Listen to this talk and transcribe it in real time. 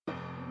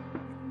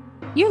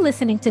You're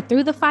listening to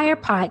Through the Fire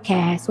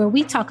podcast, where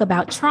we talk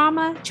about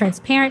trauma,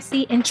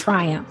 transparency, and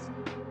triumph.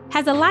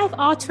 Has a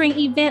life-altering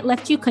event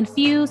left you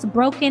confused,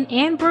 broken,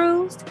 and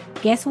bruised?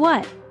 Guess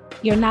what?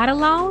 You're not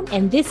alone,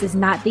 and this is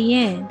not the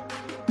end.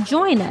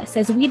 Join us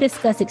as we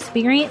discuss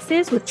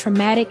experiences with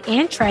traumatic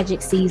and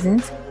tragic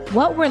seasons,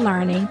 what we're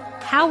learning,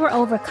 how we're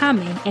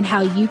overcoming, and how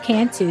you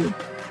can too.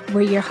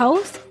 We're your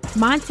hosts,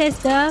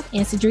 Montez Dove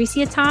and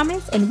Cedricia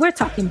Thomas, and we're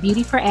talking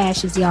beauty for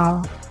ashes,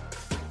 y'all.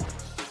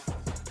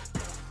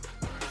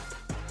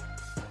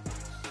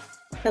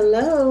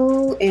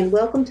 Hello, and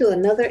welcome to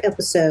another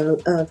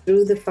episode of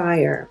Through the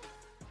Fire.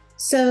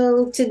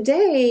 So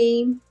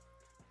today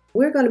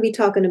we're going to be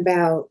talking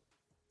about,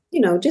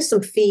 just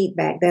some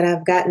feedback that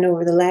I've gotten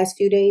over the last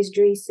few days,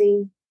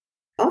 Dreesy.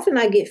 Often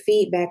I get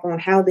feedback on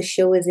how the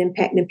show is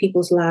impacting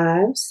people's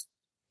lives,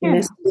 and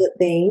that's a good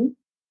thing.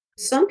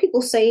 Some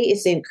people say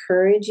it's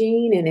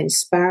encouraging and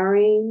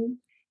inspiring,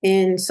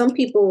 and some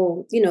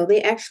people,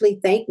 they actually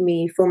thank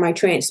me for my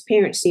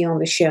transparency on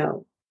the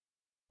show.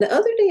 The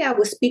other day I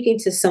was speaking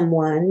to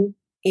someone,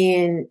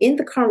 and in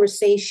the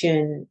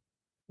conversation,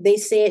 they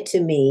said to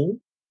me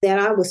that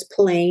I was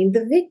playing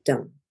the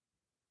victim.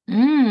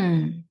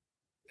 And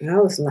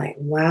I was like,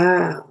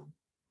 wow,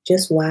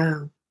 just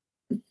wow.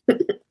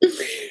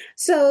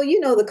 So,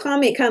 the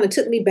comment kind of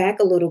took me back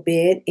a little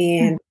bit.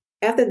 And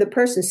after the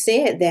person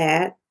said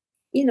that,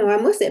 I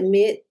must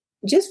admit,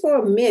 just for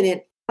a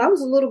minute, I was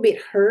a little bit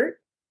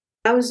hurt.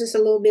 I was just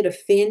a little bit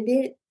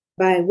offended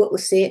by what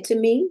was said to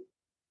me.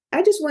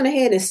 I just went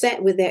ahead and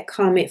sat with that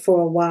comment for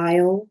a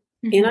while.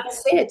 And I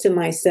said to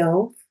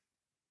myself,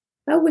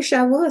 I wish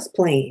I was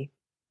playing.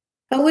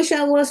 I wish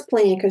I was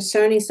playing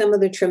concerning some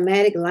of the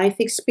traumatic life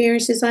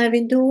experiences I've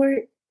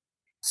endured.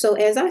 So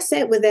as I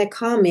sat with that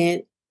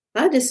comment,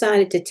 I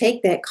decided to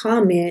take that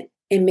comment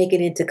and make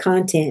it into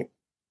content.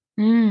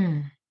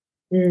 If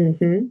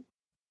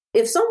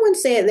someone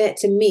said that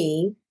to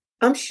me,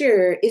 I'm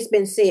sure it's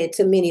been said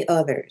to many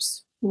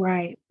others.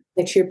 Right.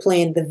 That you're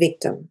playing the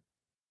victim.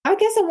 I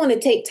guess I want to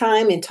take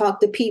time and talk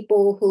to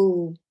people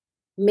who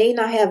may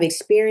not have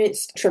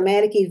experienced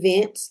traumatic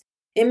events.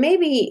 And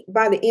maybe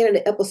by the end of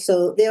the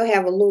episode, they'll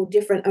have a little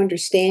different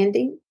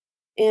understanding.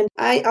 And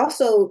I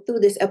also,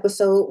 through this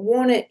episode,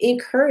 want to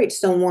encourage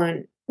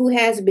someone who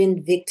has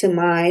been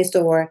victimized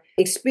or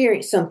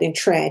experienced something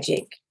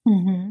tragic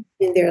in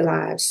their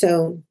lives.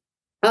 So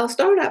I'll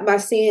start out by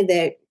saying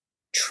that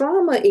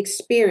trauma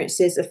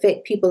experiences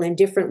affect people in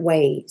different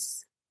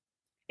ways.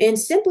 And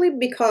simply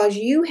because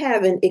you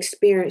haven't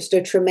experienced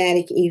a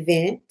traumatic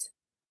event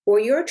or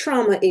your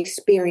trauma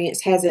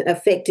experience hasn't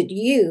affected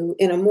you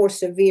in a more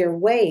severe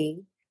way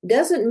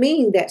doesn't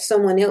mean that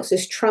someone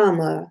else's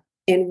trauma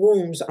and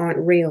wounds aren't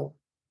real.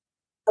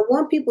 I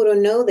want people to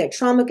know that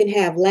trauma can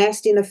have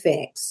lasting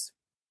effects.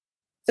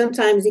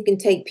 Sometimes it can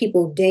take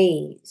people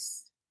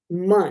days,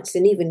 months,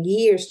 and even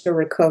years to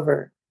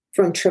recover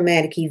from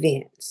traumatic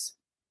events.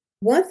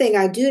 One thing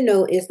I do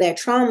know is that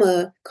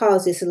trauma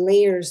causes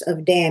layers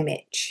of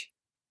damage,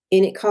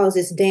 and it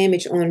causes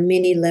damage on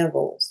many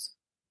levels.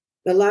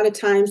 A lot of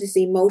times it's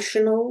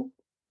emotional,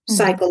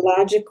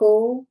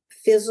 psychological,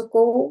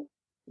 physical,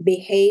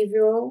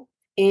 behavioral,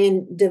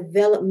 and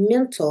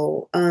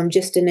developmental,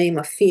 just to name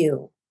a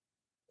few.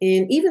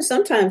 And even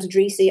sometimes,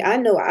 Dreesy, I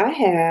know I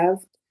have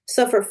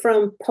suffered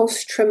from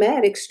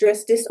post-traumatic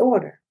stress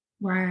disorder.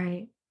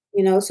 Right.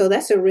 So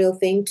that's a real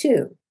thing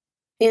too.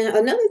 And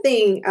another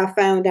thing I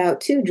found out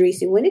too,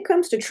 Dreesy, when it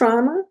comes to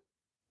trauma,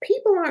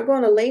 people aren't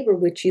going to labor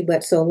with you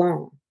but so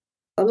long.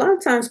 A lot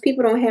of times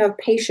people don't have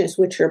patience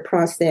with your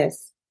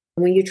process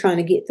when you're trying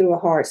to get through a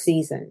hard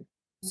season.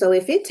 So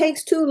if it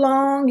takes too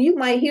long, you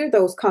might hear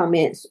those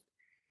comments,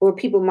 or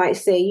people might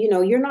say,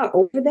 you're not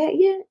over that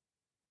yet.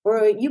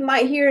 Or you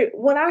might hear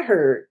what I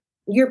heard,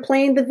 you're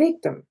playing the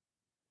victim.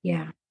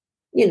 Yeah.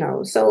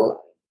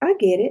 So I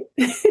get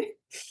it.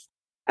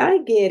 I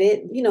get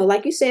it.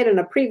 Like you said in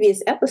a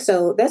previous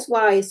episode, that's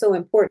why it's so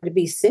important to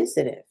be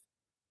sensitive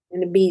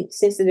and to be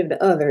sensitive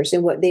to others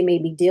and what they may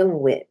be dealing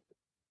with.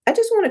 I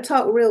just want to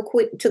talk real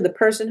quick to the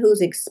person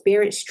who's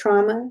experienced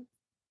trauma.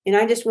 And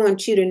I just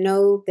want you to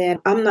know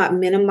that I'm not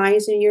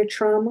minimizing your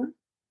trauma,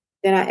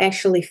 that I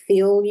actually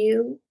feel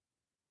you.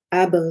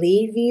 I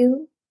believe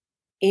you,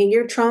 and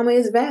your trauma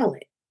is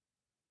valid.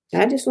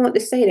 I just want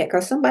to say that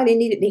because somebody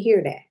needed to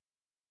hear that.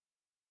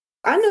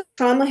 I know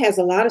trauma has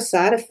a lot of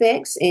side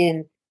effects,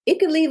 and it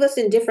can leave us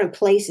in different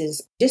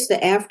places. Just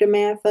the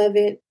aftermath of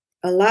it.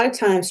 A lot of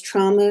times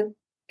trauma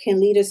can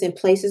lead us in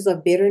places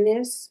of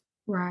bitterness,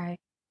 right,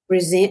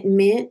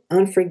 resentment,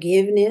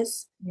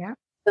 unforgiveness. Yeah.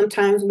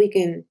 Sometimes we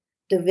can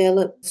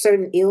develop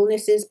certain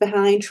illnesses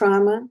behind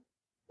trauma.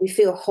 We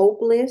feel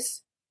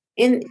hopeless.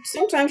 And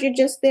sometimes you're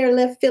just there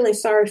left feeling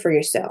sorry for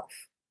yourself.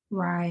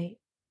 Right.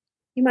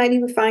 You might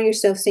even find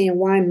yourself saying,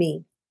 why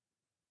me?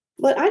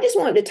 But I just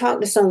wanted to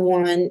talk to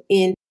someone,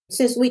 and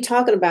since we're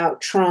talking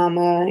about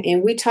trauma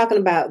and we're talking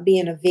about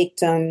being a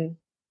victim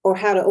or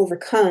how to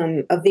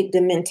overcome a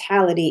victim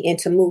mentality and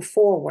to move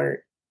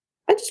forward,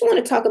 I just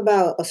want to talk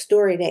about a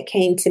story that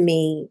came to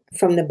me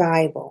from the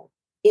Bible.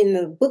 in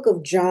the book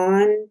of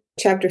John,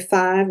 chapter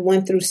 5,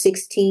 1 through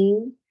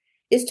 16.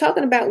 It's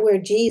talking about where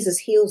Jesus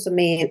heals a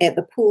man at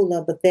the pool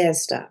of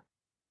Bethesda.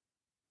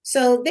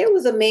 So there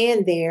was a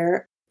man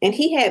there, and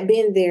he had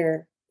been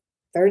there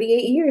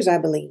 38 years, I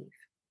believe.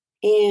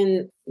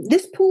 And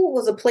this pool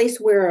was a place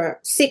where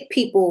sick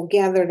people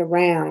gathered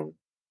around.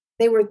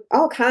 There were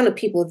all kinds of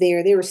people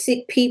there. There were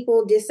sick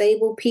people,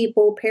 disabled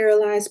people,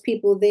 paralyzed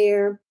people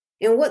there.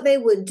 And what they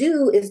would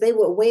do is they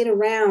would wait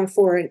around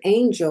for an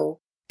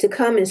angel to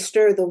come and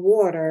stir the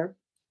water,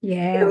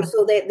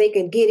 so that they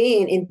could get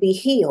in and be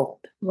healed.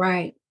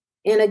 Right.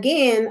 And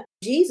again,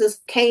 Jesus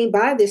came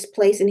by this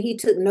place and he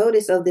took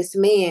notice of this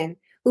man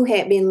who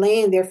had been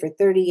laying there for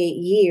 38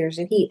 years.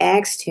 And he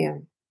asked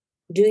him,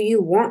 do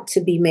you want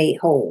to be made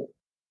whole?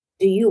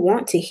 Do you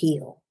want to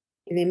heal?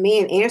 And the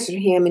man answered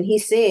him and he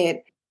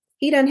said,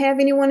 he doesn't have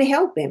anyone to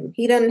help him.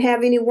 He doesn't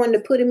have anyone to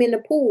put him in the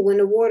pool when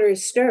the water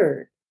is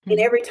stirred. Mm-hmm. And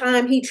every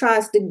time he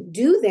tries to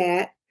do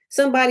that,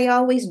 somebody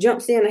always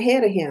jumps in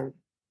ahead of him.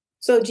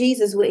 So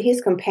Jesus, with his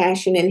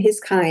compassion and his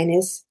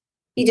kindness,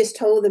 he just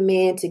told the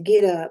man to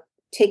get up,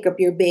 take up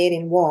your bed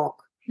and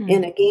walk. Mm-hmm.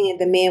 And again,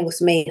 the man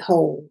was made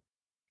whole.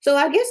 So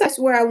I guess that's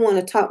where I want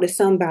to talk to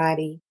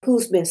somebody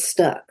who's been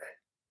stuck,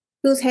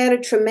 who's had a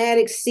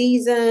traumatic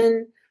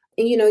season.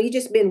 And, you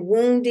just been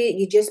wounded.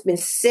 You just been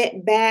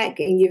set back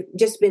and you've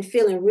just been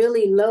feeling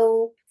really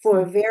low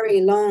for a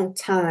very long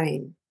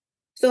time.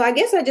 So I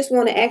guess I just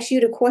want to ask you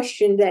the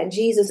question that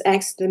Jesus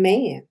asked the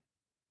man.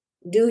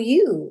 Do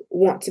you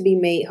want to be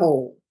made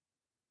whole?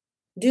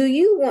 Do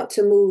you want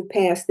to move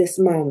past this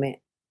moment?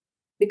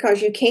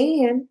 Because you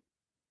can.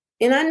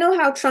 And I know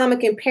how trauma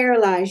can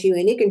paralyze you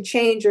and it can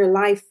change your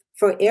life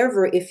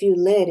forever if you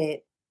let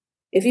it.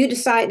 If you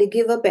decide to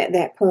give up at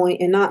that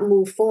point and not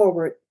move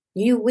forward,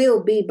 you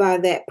will be by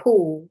that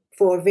pool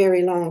for a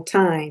very long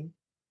time.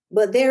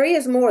 But there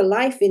is more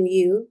life in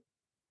you.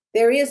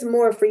 There is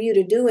more for you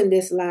to do in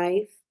this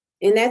life.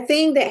 And that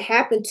thing that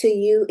happened to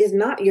you is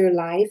not your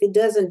life. It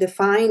doesn't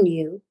define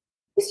you.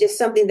 It's just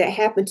something that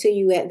happened to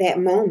you at that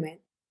moment.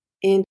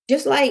 And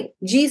just like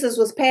Jesus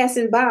was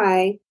passing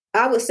by,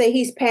 I would say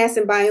he's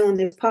passing by on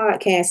this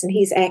podcast and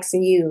he's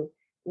asking you,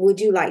 would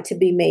you like to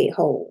be made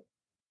whole?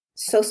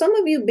 So some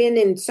of you have been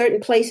in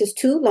certain places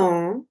too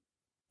long.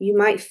 You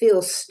might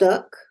feel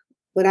stuck,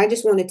 but I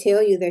just want to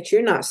tell you that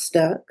you're not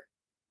stuck.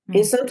 Mm-hmm.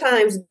 And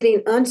sometimes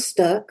getting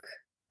unstuck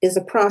is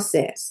a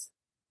process.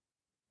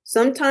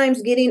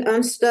 Sometimes getting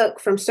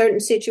unstuck from certain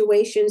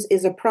situations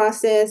is a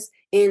process,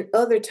 and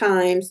other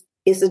times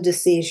it's a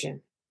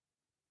decision.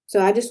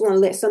 So I just want to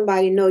let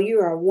somebody know you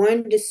are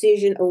one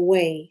decision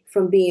away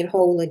from being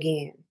whole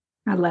again.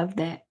 I love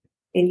that.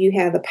 And you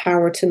have the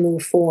power to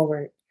move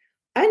forward.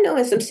 I know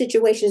in some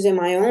situations in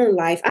my own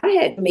life, I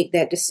had to make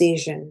that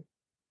decision.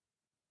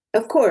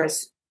 Of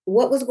course,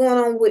 what was going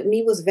on with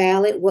me was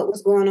valid. What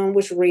was going on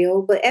was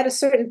real. But at a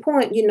certain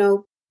point,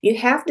 you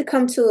have to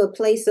come to a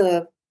place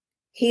of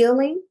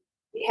healing.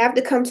 You have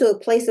to come to a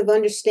place of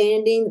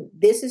understanding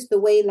this is the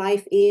way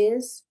life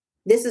is.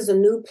 This is a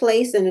new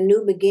place and a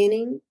new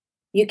beginning.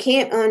 You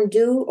can't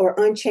undo or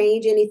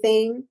unchange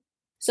anything.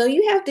 So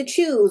you have to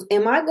choose,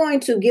 am I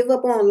going to give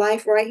up on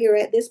life right here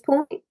at this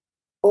point?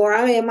 Or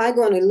am I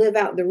going to live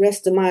out the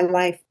rest of my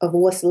life of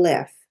what's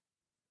left?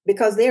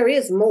 Because there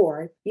is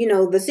more.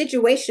 The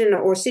situation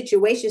or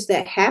situations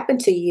that happen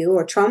to you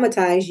or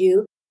traumatize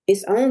you,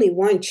 it's only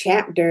one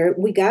chapter.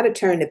 We got to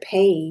turn the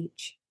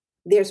page.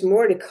 There's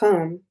more to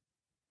come.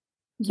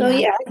 So,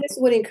 I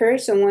just would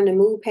encourage someone to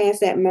move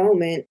past that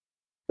moment.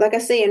 Like I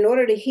say, in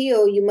order to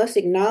heal, you must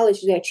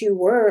acknowledge that you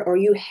were or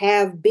you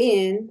have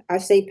been, I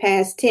say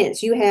past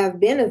tense, you have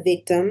been a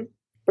victim,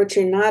 but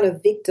you're not a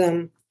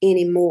victim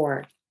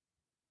anymore.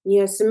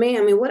 Yes,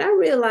 ma'am. And what I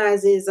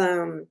realize is,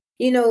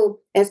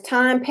 as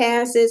time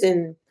passes,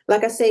 and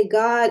like I say,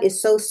 God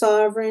is so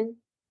sovereign.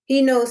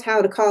 He knows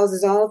how to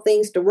cause all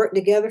things to work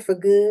together for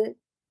good.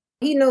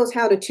 He knows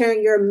how to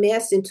turn your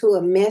mess into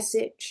a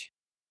message.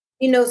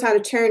 He knows how to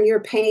turn your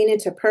pain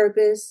into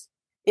purpose.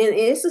 And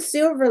it's a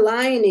silver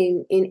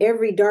lining in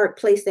every dark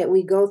place that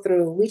we go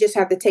through. We just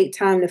have to take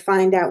time to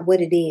find out what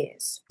it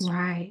is.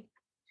 Right.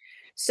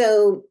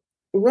 So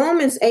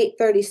Romans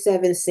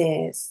 8:37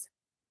 says,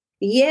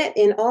 yet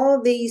in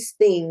all these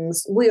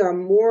things, we are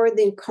more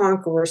than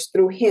conquerors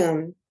through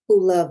him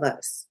who loved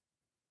us.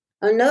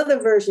 Another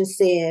version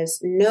says,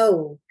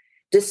 no,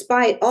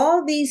 despite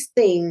all these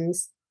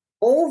things,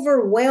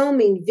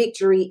 overwhelming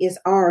victory is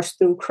ours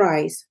through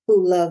Christ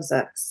who loves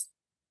us.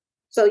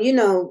 So,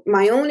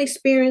 my own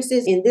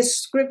experiences in this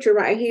scripture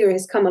right here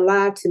has come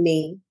alive to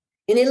me.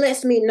 And it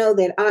lets me know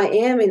that I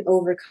am an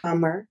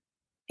overcomer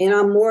and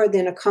I'm more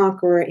than a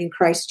conqueror in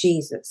Christ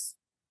Jesus.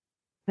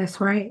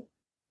 That's right.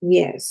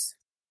 Yes.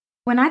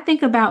 When I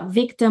think about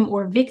victim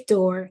or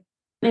victor,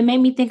 it made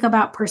me think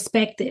about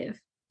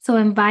perspective. So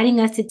inviting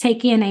us to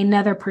take in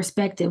another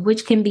perspective,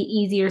 which can be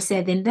easier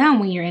said than done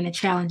when you're in a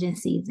challenging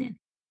season.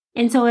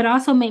 And so it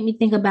also made me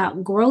think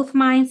about growth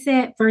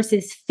mindset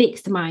versus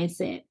fixed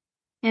mindset.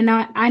 And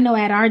I know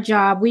at our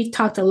job, we've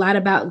talked a lot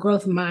about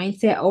growth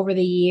mindset over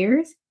the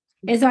years.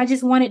 And so I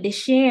just wanted to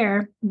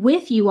share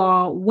with you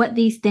all what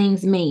these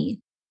things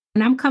mean.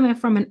 And I'm coming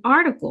from an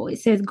article. It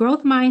says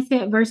growth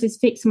mindset versus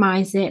fixed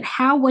mindset,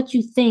 how what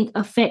you think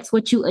affects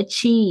what you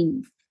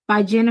achieve,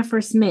 by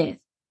Jennifer Smith.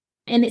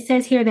 And it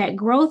says here that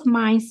growth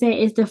mindset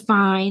is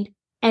defined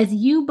as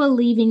you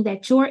believing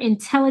that your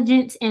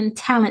intelligence and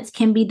talents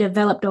can be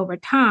developed over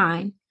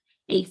time.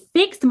 A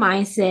fixed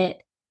mindset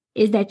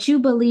is that you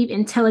believe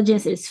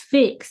intelligence is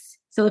fixed.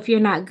 So if you're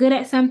not good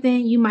at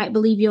something, you might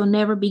believe you'll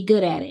never be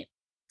good at it.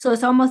 So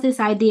it's almost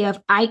this idea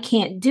of I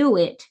can't do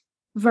it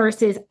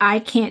versus I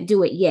can't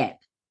do it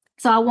yet.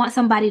 So I want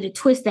somebody to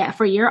twist that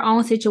for your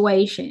own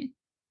situation.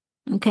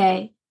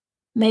 Okay.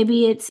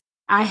 Maybe it's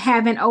I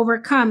haven't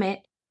overcome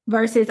it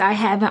versus I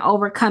haven't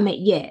overcome it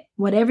yet.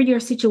 Whatever your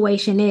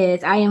situation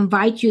is, I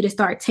invite you to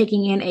start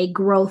taking in a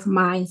growth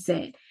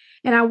mindset.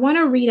 And I want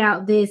to read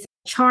out this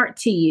chart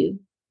to you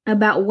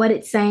about what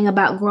it's saying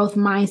about growth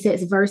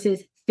mindsets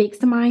versus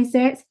fixed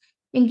mindsets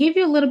and give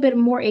you a little bit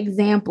more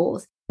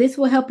examples. This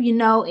will help you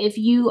know if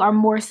you are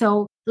more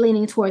so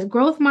leaning towards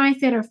growth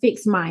mindset or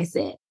fixed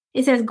mindset.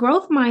 It says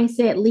growth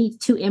mindset leads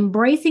to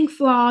embracing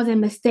flaws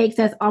and mistakes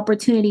as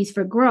opportunities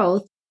for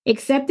growth,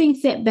 accepting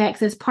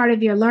setbacks as part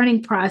of your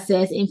learning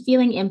process, and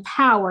feeling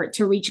empowered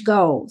to reach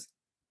goals.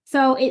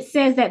 So it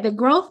says that the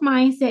growth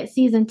mindset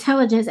sees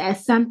intelligence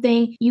as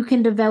something you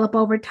can develop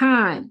over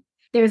time.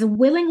 There's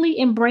willingly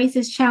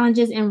embraces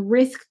challenges and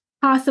risks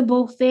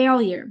possible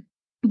failure,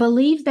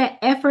 believes that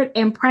effort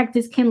and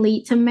practice can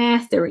lead to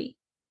mastery,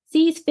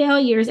 sees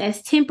failures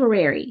as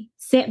temporary,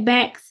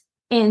 setbacks,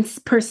 and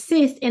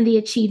persists in the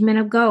achievement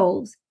of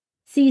goals,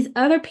 sees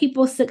other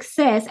people's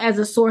success as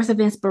a source of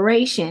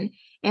inspiration,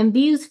 and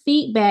views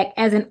feedback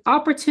as an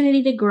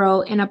opportunity to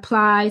grow and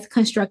applies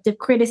constructive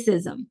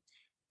criticism.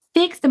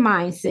 Fixed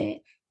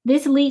mindset.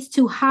 This leads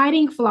to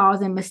hiding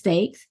flaws and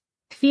mistakes,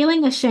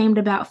 feeling ashamed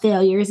about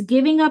failures,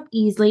 giving up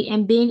easily,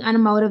 and being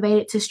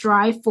unmotivated to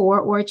strive for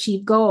or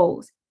achieve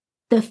goals.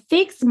 The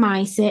fixed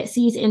mindset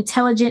sees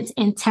intelligence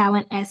and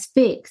talent as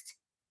fixed,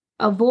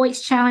 avoids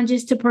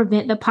challenges to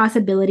prevent the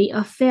possibility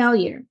of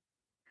failure,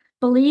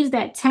 believes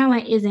that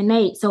talent is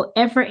innate, so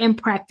effort and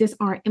practice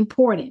aren't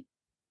important,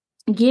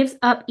 gives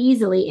up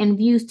easily and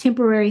views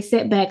temporary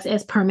setbacks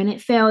as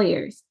permanent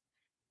failures,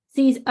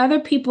 sees other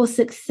people's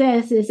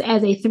successes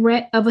as a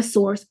threat of a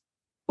source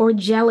or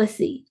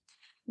jealousy,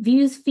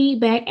 views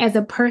feedback as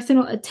a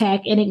personal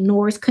attack, and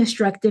ignores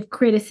constructive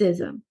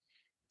criticism.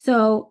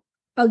 So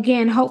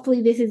again,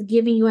 hopefully this is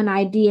giving you an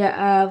idea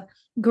of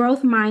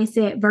growth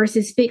mindset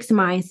versus fixed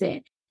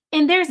mindset.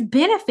 And there's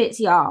benefits,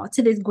 y'all,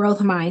 to this growth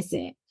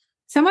mindset.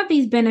 Some of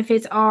these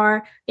benefits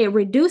are it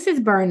reduces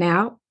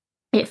burnout,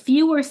 it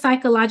fewer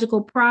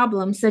psychological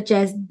problems such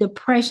as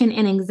depression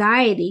and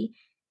anxiety,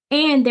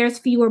 and there's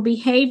fewer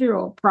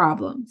behavioral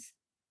problems.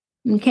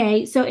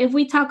 Okay, so if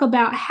we talk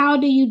about how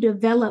do you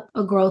develop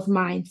a growth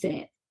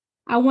mindset,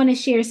 I want to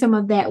share some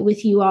of that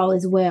with you all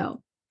as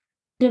well.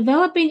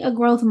 Developing a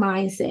growth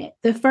mindset.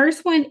 The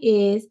first one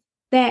is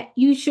that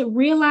you should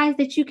realize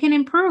that you can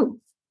improve.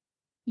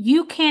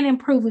 You can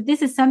improve. If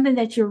this is something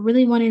that you're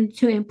really wanting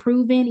to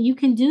improve in, you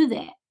can do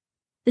that.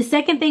 The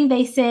second thing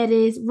they said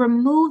is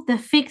remove the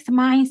fixed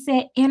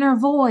mindset inner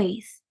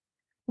voice.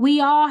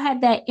 We all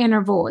have that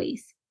inner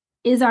voice.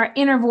 Is our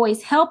inner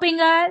voice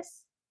helping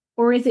us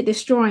or is it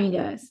destroying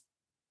us?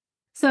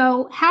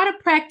 So how to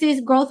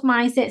practice growth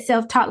mindset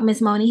self-talk,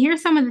 Miss Moni.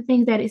 Here's some of the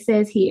things that it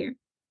says here.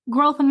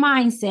 Growth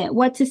mindset,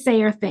 what to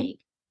say or think.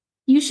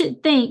 You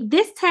should think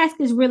this task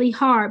is really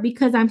hard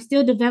because I'm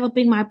still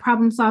developing my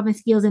problem-solving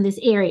skills in this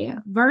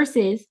area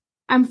versus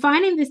I'm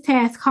finding this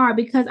task hard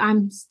because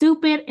I'm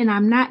stupid and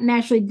I'm not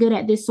naturally good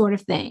at this sort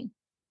of thing.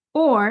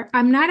 Or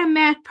I'm not a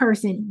math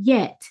person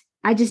yet.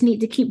 I just need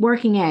to keep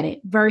working at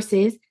it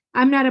versus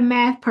I'm not a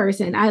math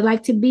person. I'd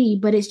like to be,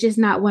 but it's just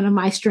not one of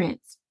my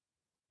strengths.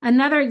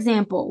 Another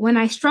example, when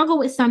I struggle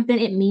with something,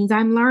 it means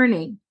I'm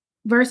learning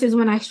versus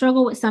when I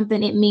struggle with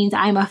something, it means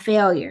I'm a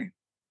failure.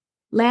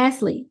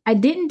 Lastly, I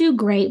didn't do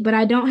great, but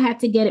I don't have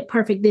to get it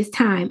perfect this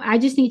time. I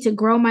just need to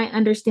grow my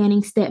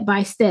understanding step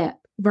by step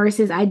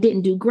versus I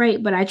didn't do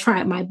great, but I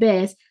tried my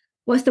best.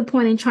 What's the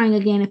point in trying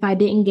again if I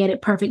didn't get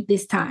it perfect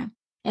this time?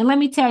 And let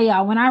me tell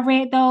y'all, when I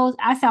read those,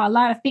 I saw a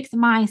lot of fixed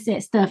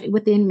mindset stuff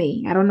within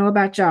me. I don't know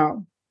about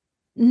y'all.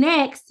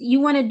 Next, you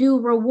want to do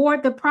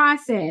reward the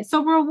process.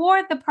 So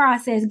reward the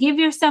process. Give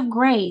yourself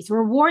grace.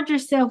 Reward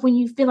yourself when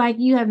you feel like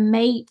you have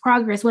made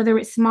progress, whether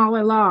it's small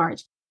or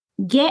large.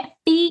 Get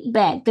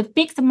feedback. The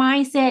fixed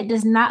mindset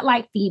does not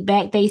like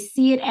feedback. They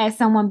see it as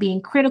someone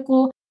being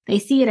critical. They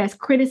see it as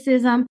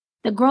criticism.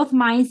 The growth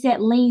mindset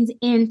leans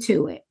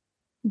into it.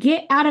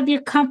 Get out of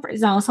your comfort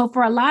zone. So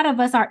for a lot of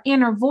us, our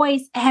inner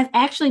voice has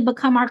actually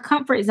become our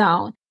comfort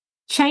zone.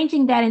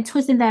 Changing that and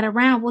twisting that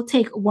around will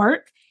take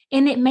work.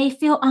 And it may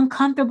feel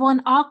uncomfortable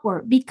and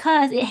awkward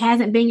because it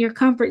hasn't been your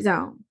comfort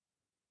zone.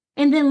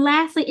 And then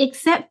lastly,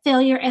 accept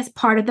failure as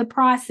part of the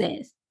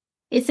process.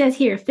 It says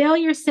here,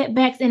 failure,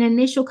 setbacks, and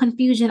initial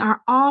confusion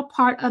are all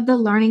part of the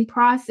learning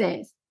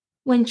process.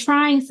 When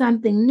trying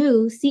something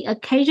new, see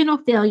occasional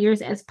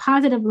failures as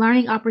positive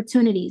learning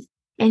opportunities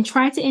and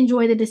try to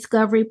enjoy the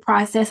discovery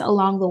process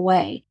along the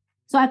way.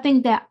 So I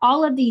think that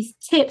all of these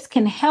tips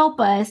can help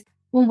us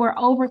when we're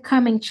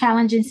overcoming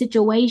challenging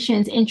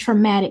situations in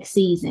traumatic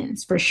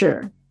seasons, for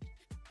sure.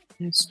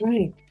 That's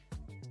right.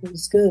 It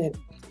was good.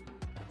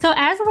 So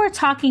as we're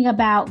talking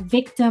about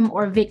victim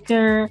or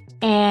victor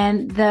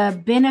and the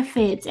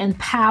benefits and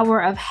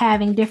power of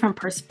having different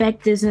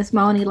perspectives, Ms.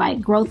 Moni, like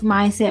growth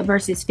mindset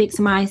versus fixed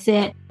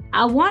mindset,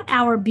 I want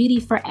our Beauty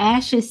for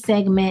Ashes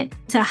segment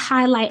to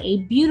highlight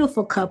a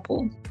beautiful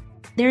couple.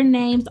 Their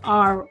names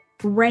are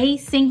Ray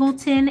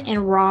Singleton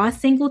and Roz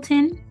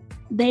Singleton.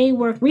 They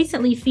were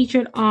recently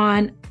featured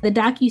on the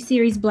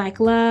docuseries Black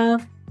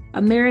Love,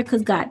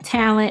 America's Got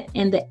Talent,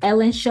 and The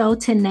Ellen Show,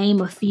 to name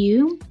a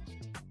few.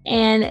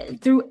 And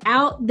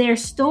throughout their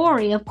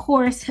story, of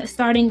course,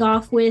 starting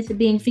off with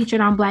being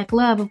featured on Black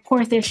Love, of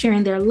course, they're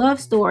sharing their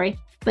love story,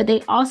 but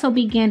they also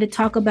began to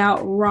talk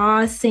about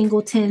Roz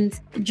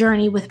Singleton's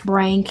journey with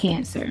brain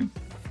cancer.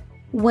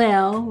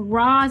 Well,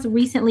 Roz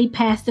recently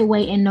passed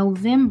away in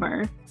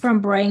November from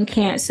brain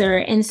cancer.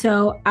 And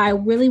so I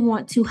really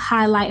want to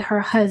highlight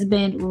her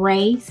husband,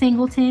 Ray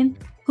Singleton,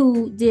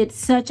 who did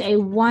such a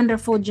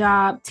wonderful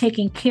job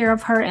taking care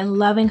of her and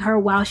loving her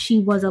while she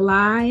was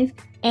alive,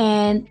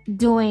 and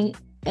doing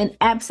an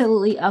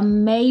absolutely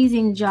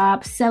amazing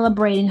job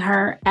celebrating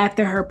her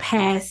after her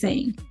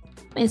passing.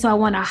 And so I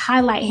want to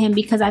highlight him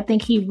because I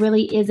think he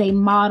really is a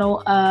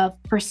model of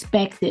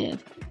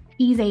perspective.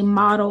 He's a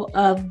model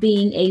of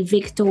being a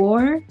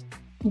victor.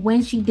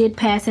 When she did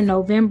pass in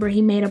November,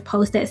 he made a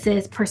post that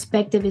says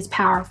perspective is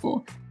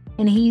powerful.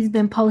 And he's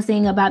been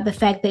posting about the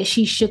fact that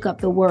she shook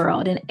up the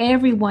world. And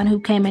everyone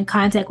who came in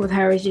contact with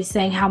her is just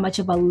saying how much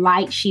of a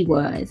light she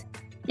was.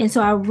 And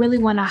so I really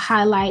want to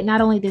highlight not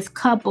only this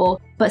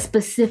couple, but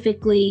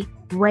specifically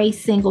Ray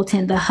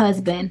Singleton, the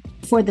husband,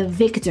 for the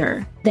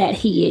victor that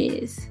he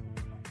is.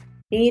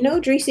 And you know,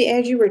 Dreesy,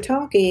 as you were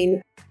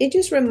talking, it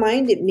just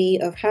reminded me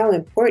of how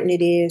important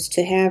it is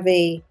to have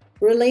a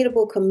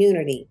relatable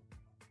community.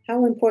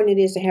 How important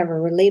it is to have a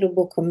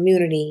relatable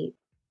community,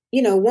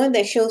 you know, one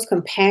that shows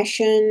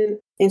compassion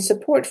and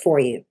support for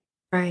you.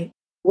 Right.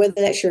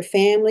 Whether that's your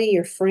family,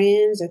 your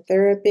friends, a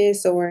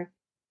therapist, or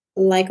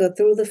like a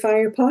Through the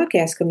Fire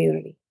podcast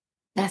community.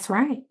 That's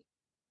right.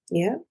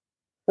 Yeah.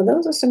 Well,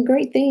 those are some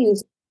great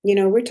things. You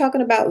know, we're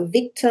talking about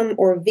victim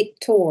or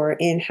victor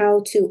and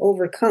how to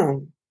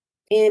overcome.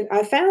 And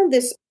I found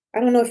this, I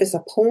don't know if it's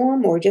a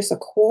poem or just a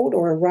quote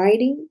or a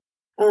writing,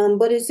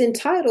 but it's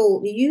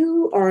entitled,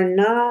 "You Are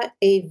Not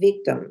a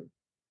Victim."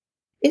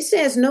 It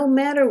says, no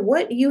matter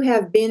what you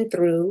have been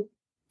through,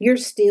 you're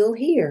still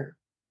here.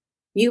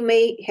 You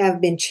may have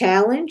been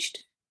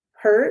challenged,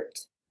 hurt,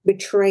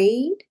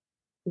 betrayed,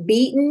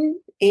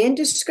 beaten, and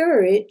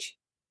discouraged,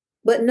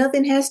 but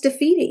nothing has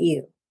defeated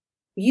you.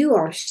 You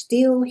are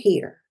still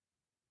here.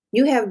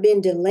 You have been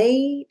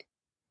delayed,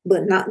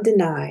 but not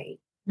denied.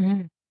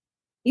 Mm.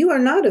 You are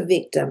not a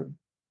victim.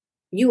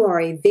 You are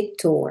a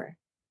victor.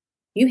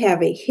 You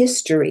have a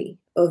history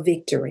of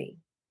victory.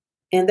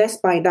 And that's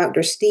by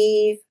Dr.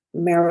 Steve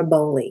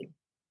Maraboli.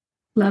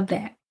 Love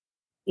that.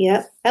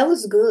 Yeah, that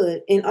was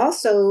good. And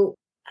also,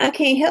 I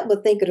can't help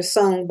but think of the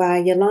song by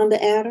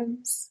Yolanda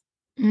Adams.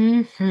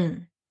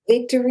 Mm-hmm.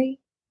 Victory.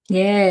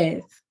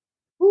 Yes.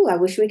 Ooh, I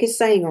wish we could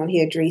sing on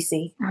here,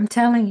 Dreesy. I'm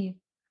telling you.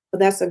 But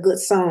that's a good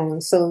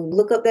song. So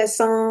look up that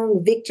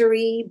song,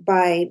 Victory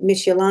by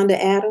Miss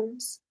Yolanda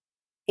Adams.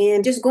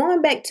 And just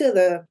going back to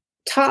the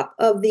top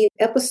of the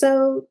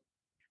episode,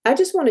 I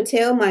just want to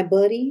tell my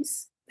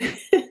buddies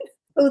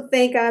who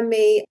think I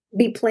may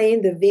be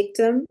playing the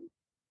victim,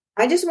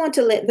 I just want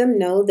to let them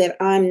know that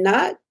I'm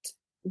not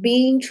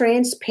being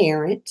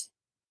transparent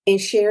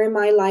and sharing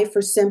my life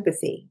for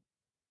sympathy.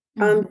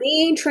 Mm-hmm. I'm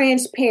being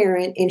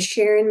transparent and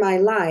sharing my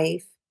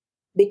life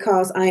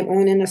because I'm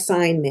on an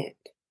assignment.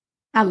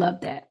 I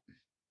love that.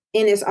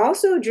 And it's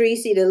also,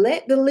 Dreesy, to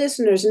let the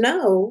listeners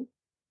know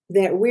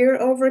that we're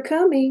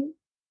overcoming.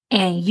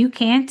 And you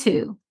can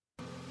too.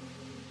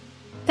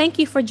 Thank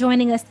you for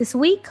joining us this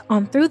week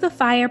on Through the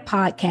Fire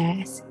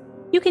podcast.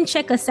 You can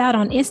check us out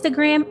on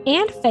Instagram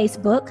and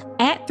Facebook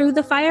at Through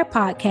the Fire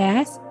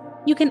Podcast.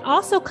 You can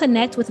also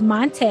connect with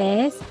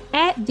Montez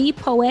at The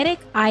Poetic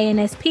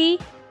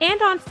INSP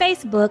and on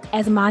Facebook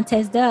as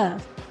Montez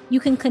Dove.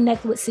 You can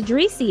connect with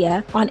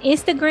Cedricia on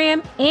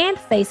Instagram and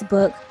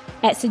Facebook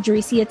at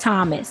Cedricia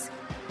Thomas.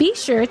 Be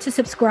sure to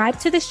subscribe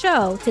to the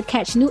show to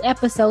catch new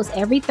episodes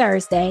every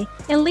Thursday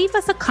and leave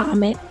us a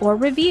comment or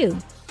review.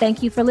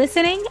 Thank you for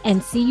listening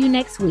and see you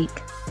next week.